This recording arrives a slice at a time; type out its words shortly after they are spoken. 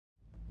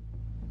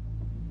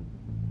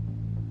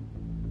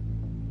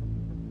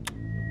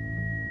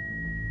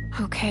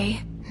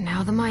Okay,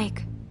 now the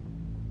mic.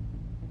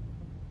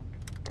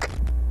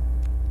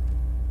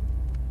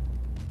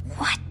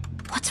 What?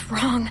 What's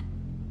wrong?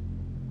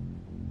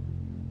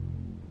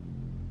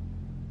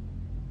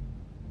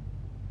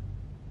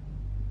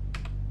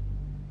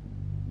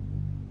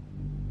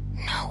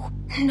 No,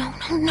 no,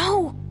 no,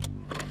 no!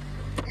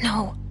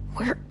 No,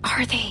 where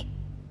are they?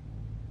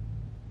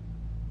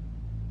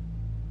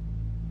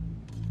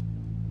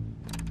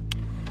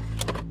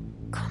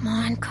 Come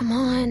on, come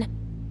on.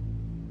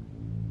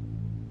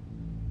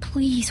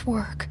 Please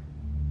work.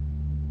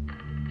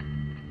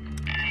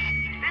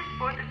 This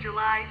 4th of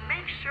July,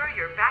 make sure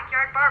your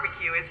backyard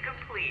barbecue is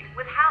complete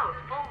with Howe's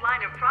full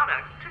line of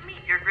products to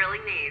meet your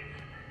grilling needs.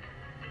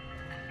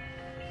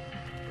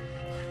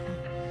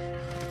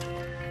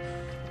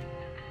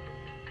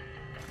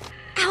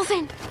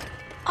 Alvin!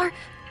 Are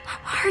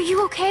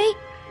you okay?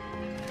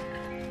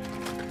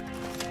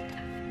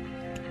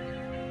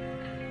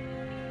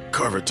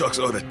 Carver talks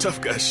all that tough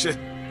guy shit,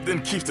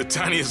 then keeps the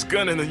tiniest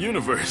gun in the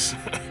universe.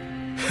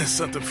 There's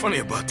something funny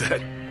about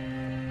that.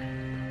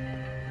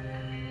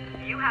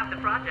 You have the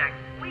project,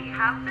 we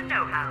have the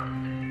know-how.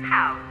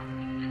 How?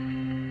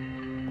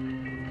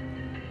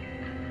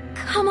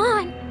 Come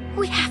on!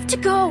 We have to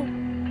go!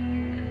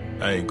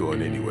 I ain't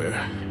going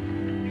anywhere.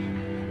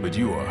 But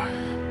you are.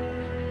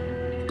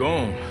 Go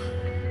on.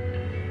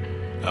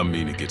 I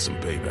mean to get some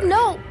payback.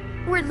 No!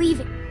 We're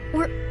leaving.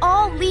 We're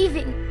all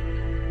leaving.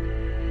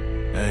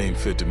 I ain't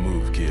fit to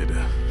move, kid.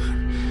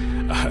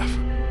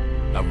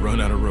 I've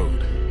run out of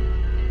road.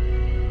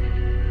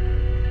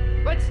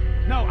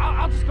 No,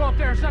 I'll just go up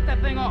there and shut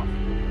that thing off.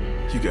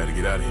 You gotta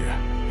get out of here.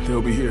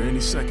 They'll be here any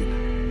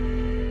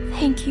second.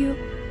 Thank you.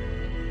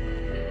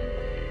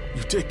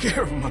 You take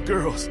care of my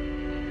girls.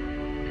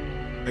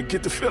 I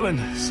get the feeling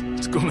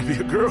it's gonna be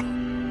a girl.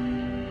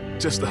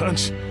 Just a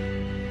hunch.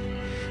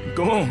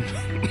 Go on.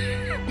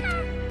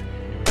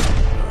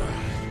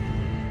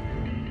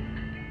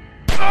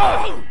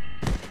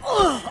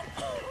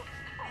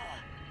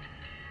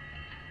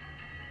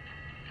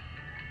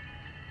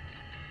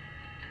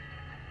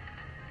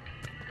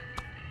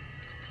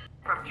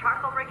 From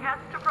charcoal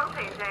briquettes to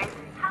propane tanks,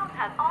 House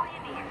has all you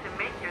need to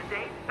make your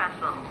day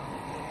special.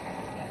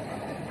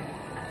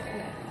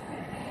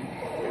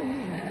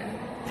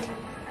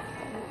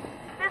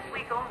 This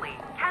week only,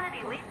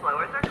 Kennedy leaf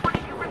blowers are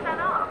 22%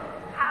 off.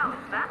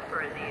 How's that for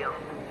a deal?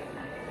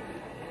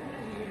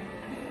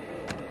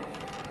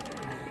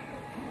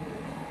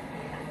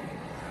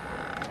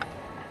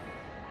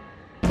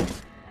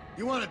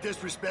 You want to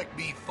disrespect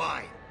me,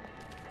 fine.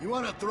 You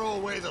want to throw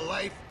away the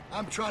life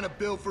I'm trying to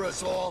build for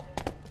us all?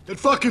 Then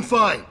fucking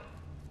fine.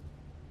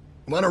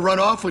 Want to run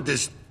off with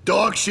this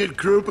dog shit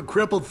group of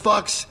crippled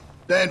fucks?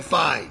 Then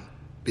fine.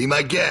 Be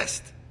my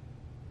guest.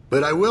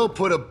 But I will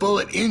put a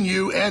bullet in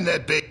you and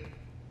that big...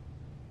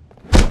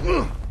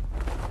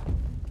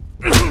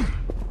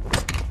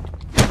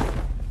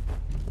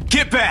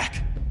 Get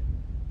back!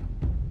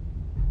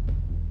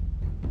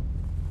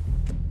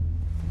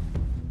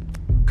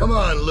 Come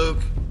on,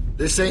 Luke.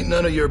 This ain't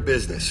none of your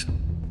business.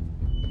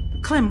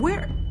 Clem,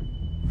 where...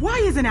 Why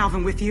isn't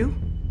Alvin with you?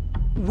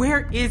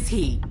 Where is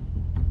he?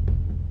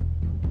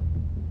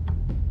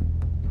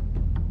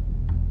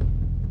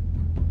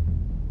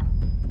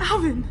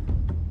 Alvin!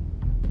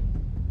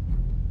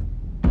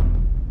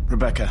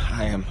 Rebecca,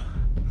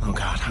 oh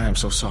God, I am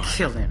so sorry.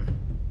 Kill him.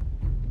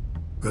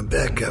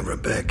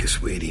 Rebecca,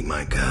 sweetie,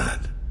 my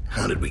God.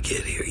 How did we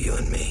get here, you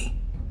and me?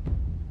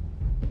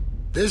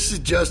 This is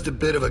just a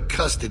bit of a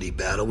custody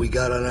battle we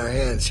got on our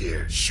hands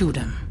here. Shoot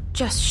him.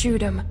 Just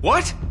shoot him.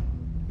 What?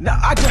 No,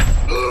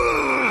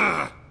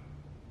 Ugh!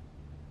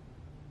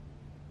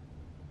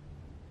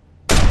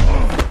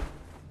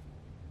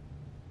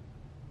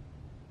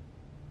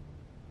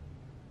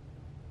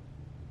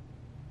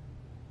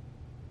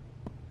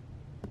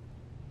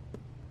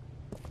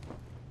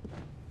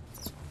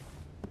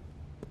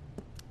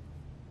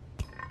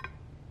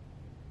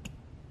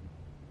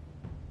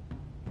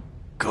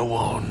 Go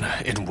on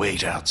and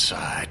wait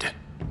outside.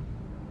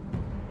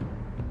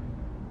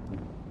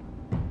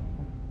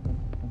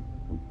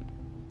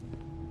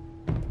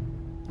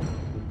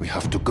 We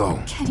have to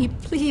go. Kenny,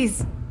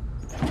 please.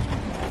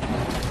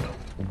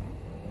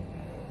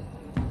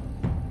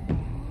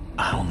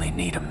 I only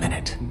need a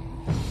minute.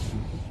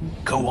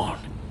 Go on.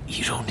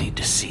 You don't need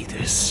to see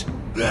this.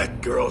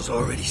 That girl's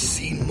already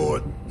seen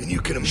more than you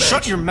can imagine.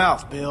 Shut your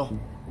mouth, Bill.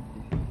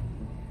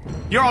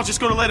 You're all just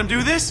gonna let him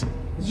do this?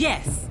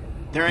 Yes.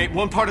 There ain't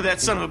one part of that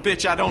son of a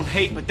bitch I don't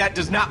hate, but that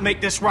does not make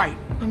this right.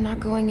 I'm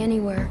not going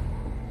anywhere.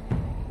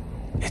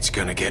 It's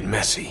gonna get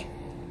messy.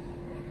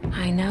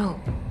 I know.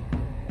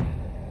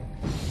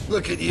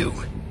 Look at you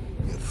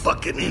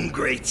fucking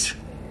ingrates.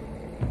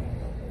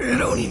 You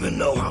don't even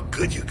know how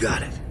good you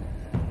got it.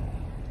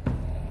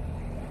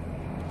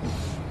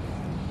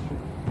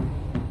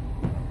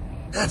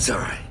 That's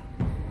alright.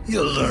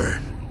 You'll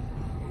learn.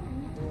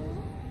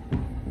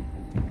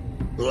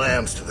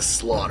 Lambs to the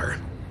slaughter.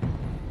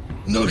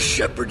 No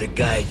shepherd to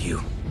guide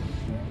you.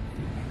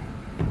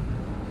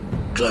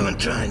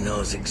 Clementine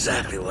knows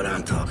exactly what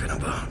I'm talking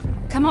about.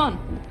 Come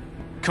on.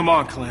 Come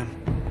on, Clem.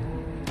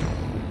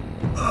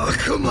 Oh,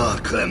 come on,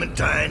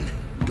 Clementine.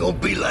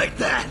 Don't be like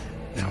that.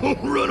 Don't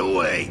run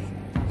away.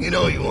 You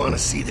know you want to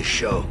see the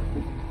show.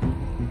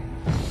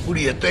 Who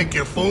do you think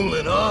you're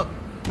fooling, huh?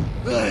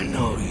 I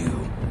know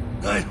you.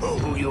 I know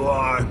who you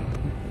are.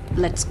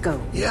 Let's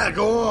go. Yeah,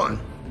 go on.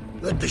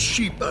 Let the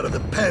sheep out of the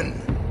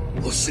pen.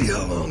 We'll see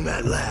how long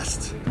that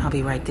lasts. I'll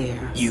be right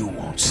there. You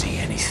won't see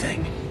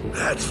anything.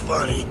 That's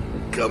funny,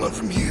 coming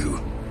from you.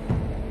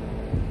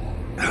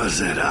 How's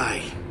that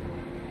eye?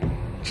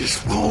 Just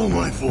follow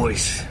my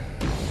voice.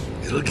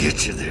 It'll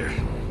get you there.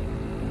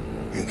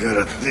 You got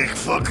a thick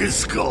fucking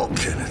skull,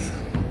 Kenneth.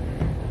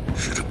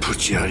 Should have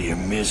put you out of your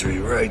misery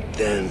right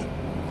then.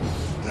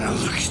 Now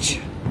look at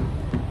you.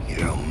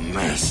 You're a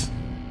mess.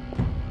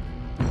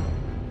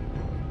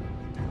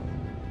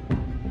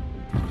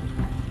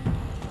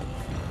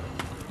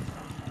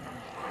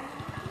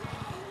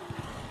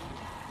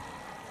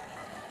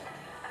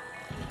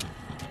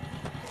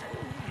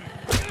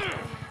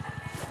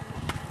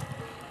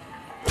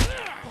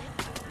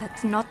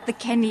 That's not the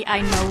Kenny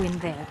I know in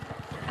there.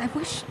 I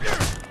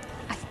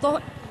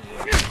thought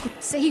I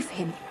could save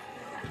him.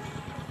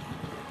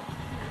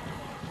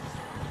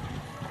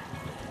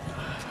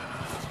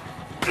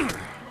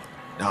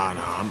 Nah,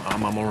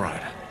 I'm all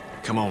right.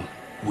 Come on,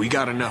 we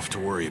got enough to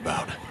worry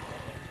about.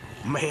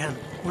 Man,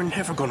 we're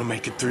never gonna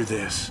make it through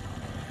this.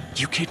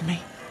 You kidding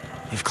me?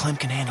 If Clem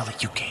can handle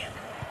it, you can.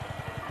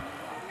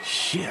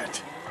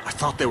 Shit, I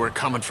thought they were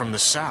coming from the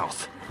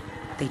south.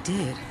 They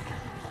did.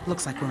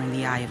 Looks like we're in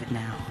the eye of it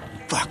now.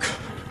 Fuck.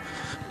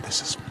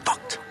 This is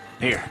fucked.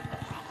 Here,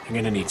 you're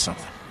gonna need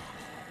something.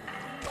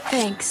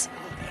 Thanks.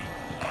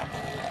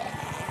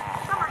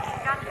 Summer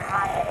Heat got your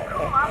eye.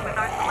 Cool off with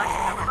our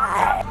selection of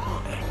hot tubs.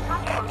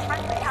 Tropical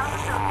friendly house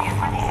associate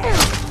ready.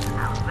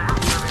 How's that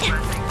for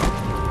refreshing?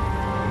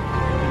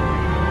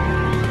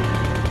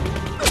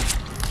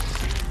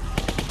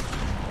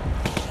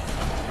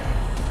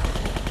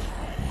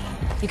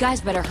 You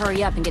guys better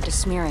hurry up and get to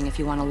smearing if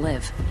you want to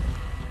live.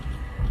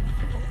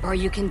 Or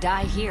you can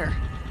die here.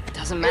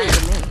 Doesn't matter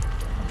to me.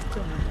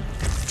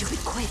 Do it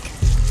quick.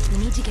 We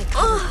need to get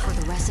cover before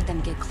the rest of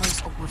them get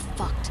close or we're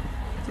fucked.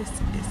 This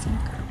isn't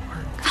gonna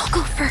work. I'll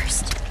go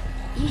first.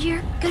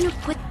 You're gonna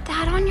put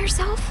that on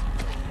yourself?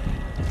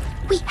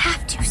 We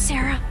have to,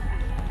 Sarah.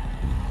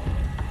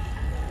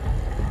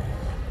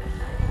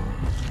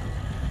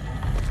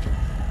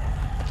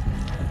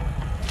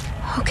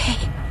 Okay,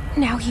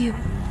 now you.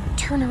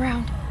 Turn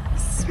around.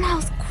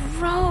 Smells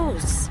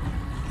gross.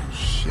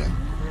 Shit.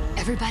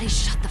 Everybody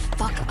shut the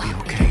fuck up and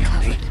Okay, get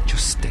honey. covered.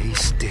 Just stay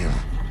still.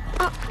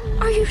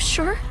 Are you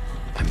sure?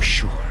 I'm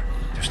sure.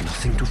 There's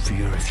nothing to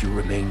fear if you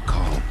remain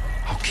calm.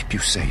 I'll keep you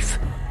safe.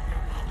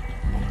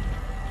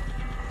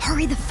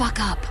 Hurry the fuck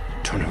up.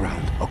 Turn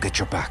around. I'll get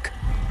your back.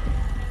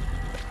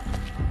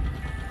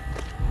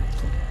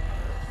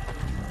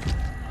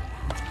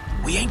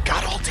 We ain't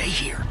got all day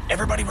here.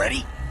 Everybody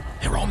ready?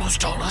 They're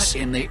almost on us.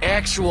 What in the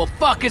actual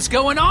fuck is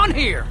going on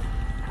here?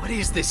 What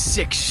is this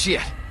sick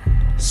shit?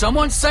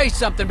 Someone say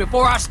something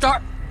before I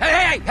start.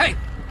 Hey!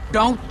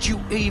 Don't you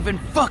even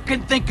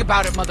fucking think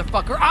about it,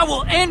 motherfucker. I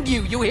will end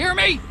you, you hear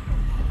me?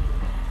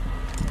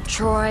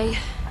 Troy,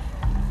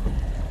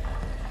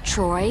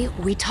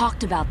 we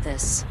talked about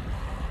this.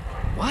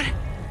 What?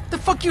 The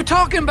fuck you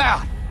talking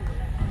about?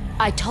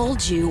 I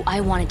told you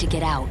I wanted to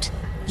get out.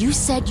 You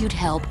said you'd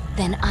help,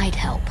 then I'd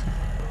help.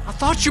 I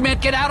thought you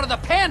meant get out of the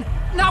pen,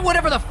 not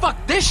whatever the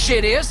fuck this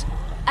shit is.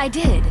 I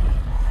did.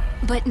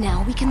 But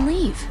now we can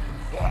leave.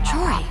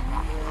 Troy,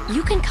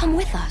 you can come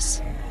with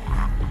us.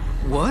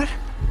 What?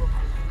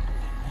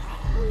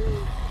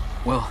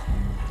 Well,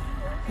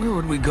 where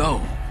would we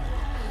go?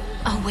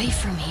 Away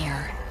from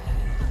here.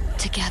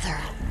 Together.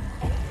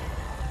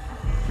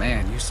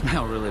 Man, you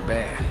smell really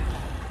bad.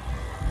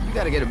 You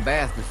gotta get a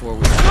bath before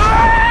we...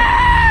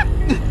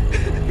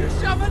 You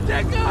shot my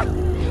dick up!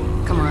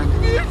 Come on.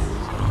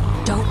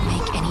 Don't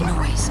make any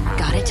noise,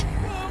 got it?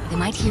 They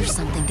might hear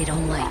something they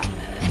don't like.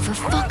 And for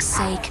fuck's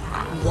sake,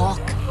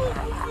 walk.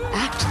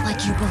 Act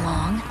like you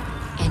belong,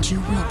 and you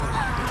will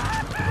belong.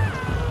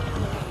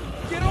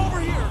 Get over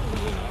here!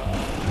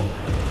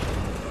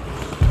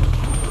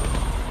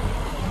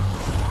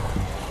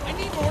 I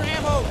need more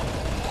ammo!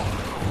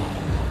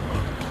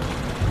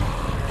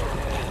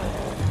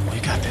 We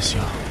got this,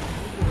 y'all.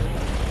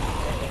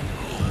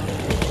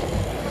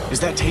 Is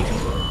that Tavy?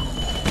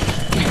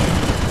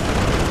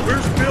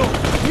 Where's Bill?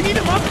 We need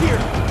him up here!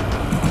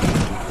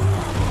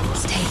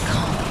 Stay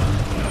calm.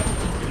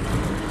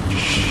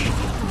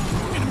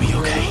 Gonna be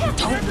okay.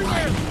 Don't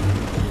run.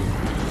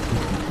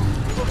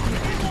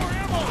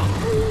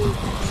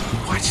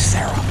 Watch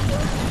Sarah.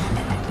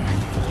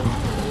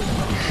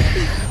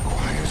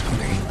 Quiet,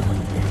 honey.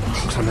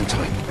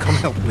 Clementine, come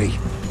help me.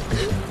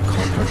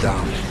 Calm her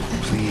down.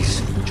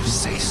 Please,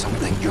 just say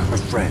something. You're her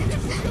friend.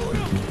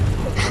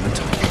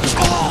 Clementine.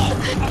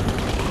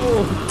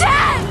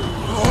 Dad!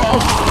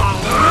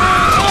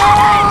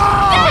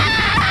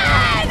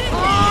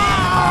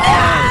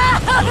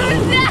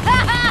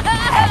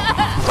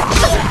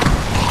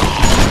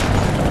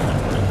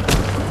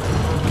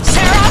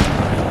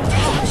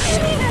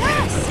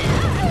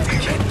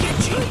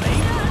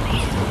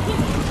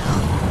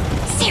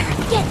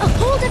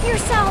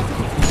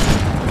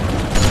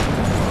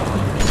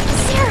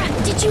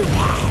 you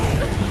have?